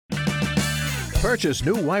Purchase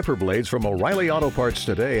new wiper blades from O'Reilly Auto Parts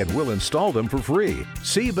today and we'll install them for free.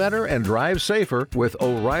 See better and drive safer with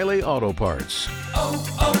O'Reilly Auto Parts.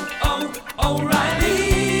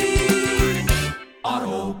 O'Reilly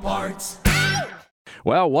Auto Parts.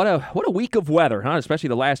 Well, what a week of weather, huh? Especially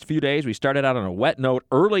the last few days. We started out on a wet note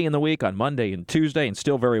early in the week on Monday and Tuesday, and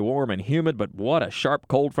still very warm and humid, but what a sharp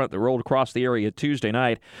cold front that rolled across the area Tuesday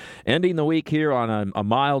night. Ending the week here on a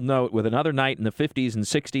mild note with another night in the 50s and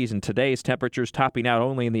 60s, and today's temperatures topping out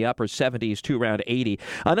only in the upper 70s to around 80.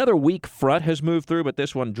 Another weak front has moved through, but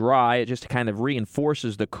this one dry. It just kind of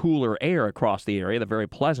reinforces the cooler air across the area, the very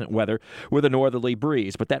pleasant weather with a northerly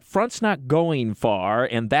breeze. But that front's not going far,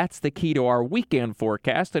 and that's the key to our weekend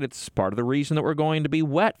forecast, and it's part of the reason that we're going to be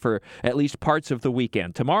wet for at least parts of the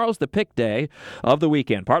weekend. Tomorrow's the pick day of the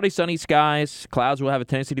weekend. Partly sunny skies. Clouds will have a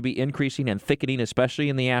tendency to be increasing and thickening, especially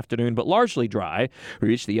in the afternoon, but largely dry. We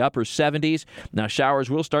reach the upper 70s. Now, showers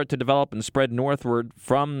will start to develop and spread northward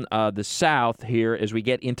from the south here as we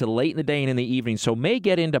get into late in the day and in the evening, so may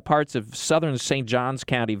get into parts of southern St. Johns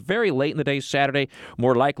County very late in the day Saturday,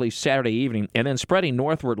 more likely Saturday evening, and then spreading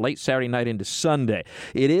northward late Saturday night into Sunday.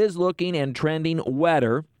 It is looking and trending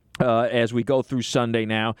wetter as we go through Sunday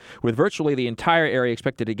now, with virtually the entire area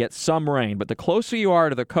expected to get some rain. But the closer you are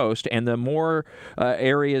to the coast and the more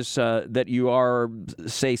areas that you are,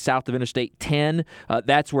 say, south of Interstate 10,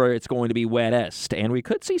 that's where it's going to be wettest. And we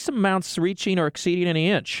could see some amounts reaching or exceeding an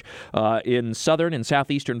inch in southern and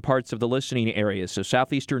southeastern parts of the listening areas. So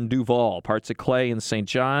southeastern Duval, parts of Clay and St.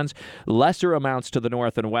 John's, lesser amounts to the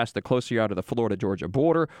north and west, the closer you are to the Florida-Georgia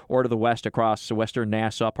border, or to the west across western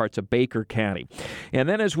Nassau, parts of Baker County. And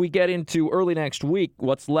then as we get into early next week,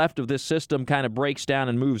 what's left of this system kind of breaks down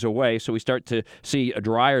and moves away, so we start to see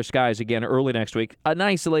drier skies again early next week. An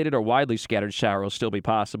isolated or widely scattered shower will still be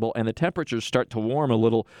possible, and the temperatures start to warm a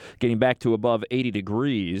little, getting back to above 80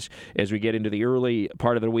 degrees as we get into the early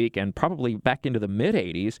part of the week, and probably back into the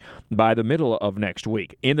mid-80s by the middle of next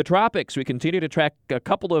week. In the tropics, we continue to track a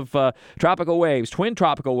couple of tropical waves, twin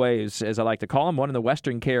tropical waves, as I like to call them, one in the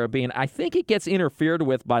western Caribbean. I think it gets interfered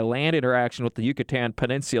with by land interaction with the Yucatan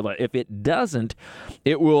Peninsula. If it doesn't,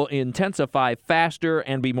 it will intensify faster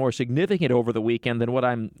and be more significant over the weekend than what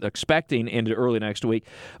I'm expecting into early next week.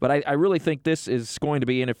 But I really think this is going to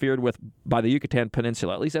be interfered with by the Yucatan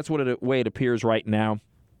Peninsula. At least that's what way it appears right now.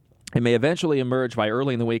 It may eventually emerge by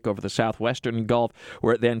early in the week over the southwestern Gulf,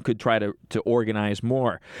 where it then could try to organize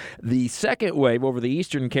more. The second wave over the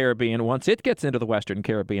eastern Caribbean, once it gets into the western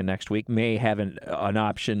Caribbean next week, may have an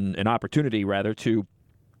opportunity to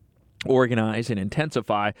organize and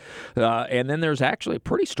intensify. And then there's actually a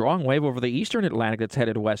pretty strong wave over the eastern Atlantic that's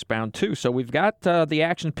headed westbound, too. So we've got the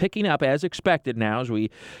action picking up as expected now as we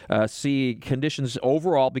see conditions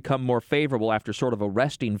overall become more favorable after sort of a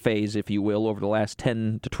resting phase, if you will, over the last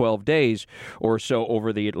 10 to 12 days or so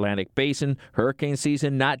over the Atlantic basin. Hurricane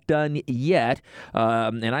season not done yet.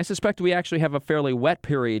 And I suspect we actually have a fairly wet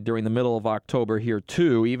period during the middle of October here,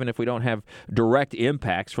 too, even if we don't have direct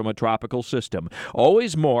impacts from a tropical system.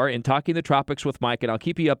 Always more in Talking the Tropics with Mike, and I'll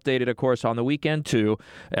keep you updated, of course, on the weekend, too,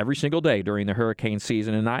 every single day during the hurricane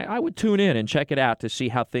season. And I would tune in and check it out to see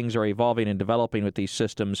how things are evolving and developing with these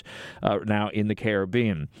systems now in the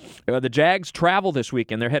Caribbean. The Jags travel this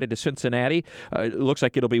weekend. They're headed to Cincinnati. It looks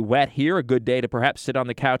like it'll be wet here, a good day to perhaps sit on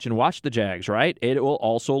the couch and watch the Jags, right? It will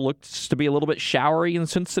also look to be a little bit showery in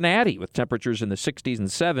Cincinnati with temperatures in the 60s and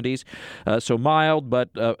 70s. So mild,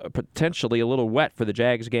 but potentially a little wet for the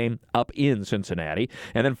Jags game up in Cincinnati.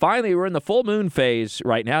 And then finally, we're in the full moon phase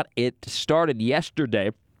right now. It started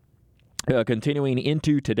yesterday. Continuing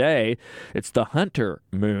into today, it's the Hunter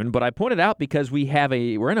moon, but I pointed out because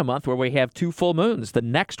we're in a month where we have two full moons. The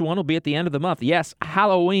next one will be at the end of the month. Yes,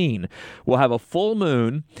 Halloween will have a full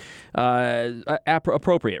moon,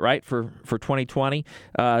 appropriate, right, for 2020.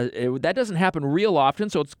 That doesn't happen real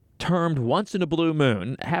often, so it's termed once in a blue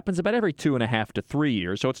moon. It happens about every 2.5 to 3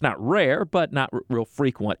 years, so it's not rare, but not real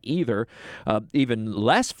frequent either. Even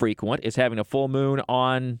less frequent is having a full moon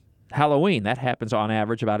on Halloween. That happens on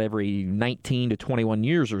average about every 19 to 21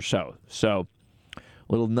 years or so. So,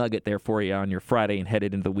 little nugget there for you on your Friday and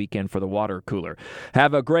headed into the weekend for the water cooler.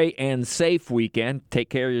 Have a great and safe weekend. Take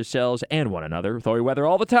care of yourselves and one another. With all your weather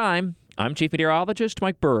all the time, I'm Chief Meteorologist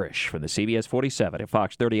Mike Burrish from the CBS 47 at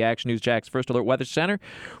Fox 30 Action News Jack's First Alert Weather Center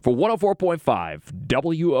for 104.5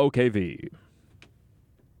 WOKV.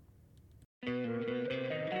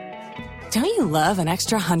 Don't you love an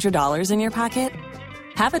extra $100 in your pocket?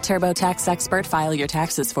 Have a TurboTax expert file your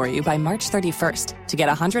taxes for you by March 31st to get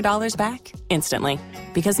 $100 back instantly.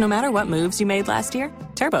 Because no matter what moves you made last year,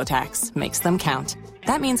 TurboTax makes them count.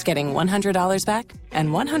 That means getting $100 back and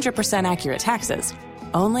 100% accurate taxes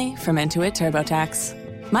Only from Intuit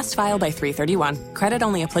TurboTax. Must file by 3/31. Credit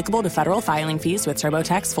only applicable to federal filing fees with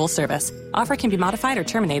TurboTax full service. Offer can be modified or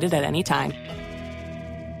terminated at any time.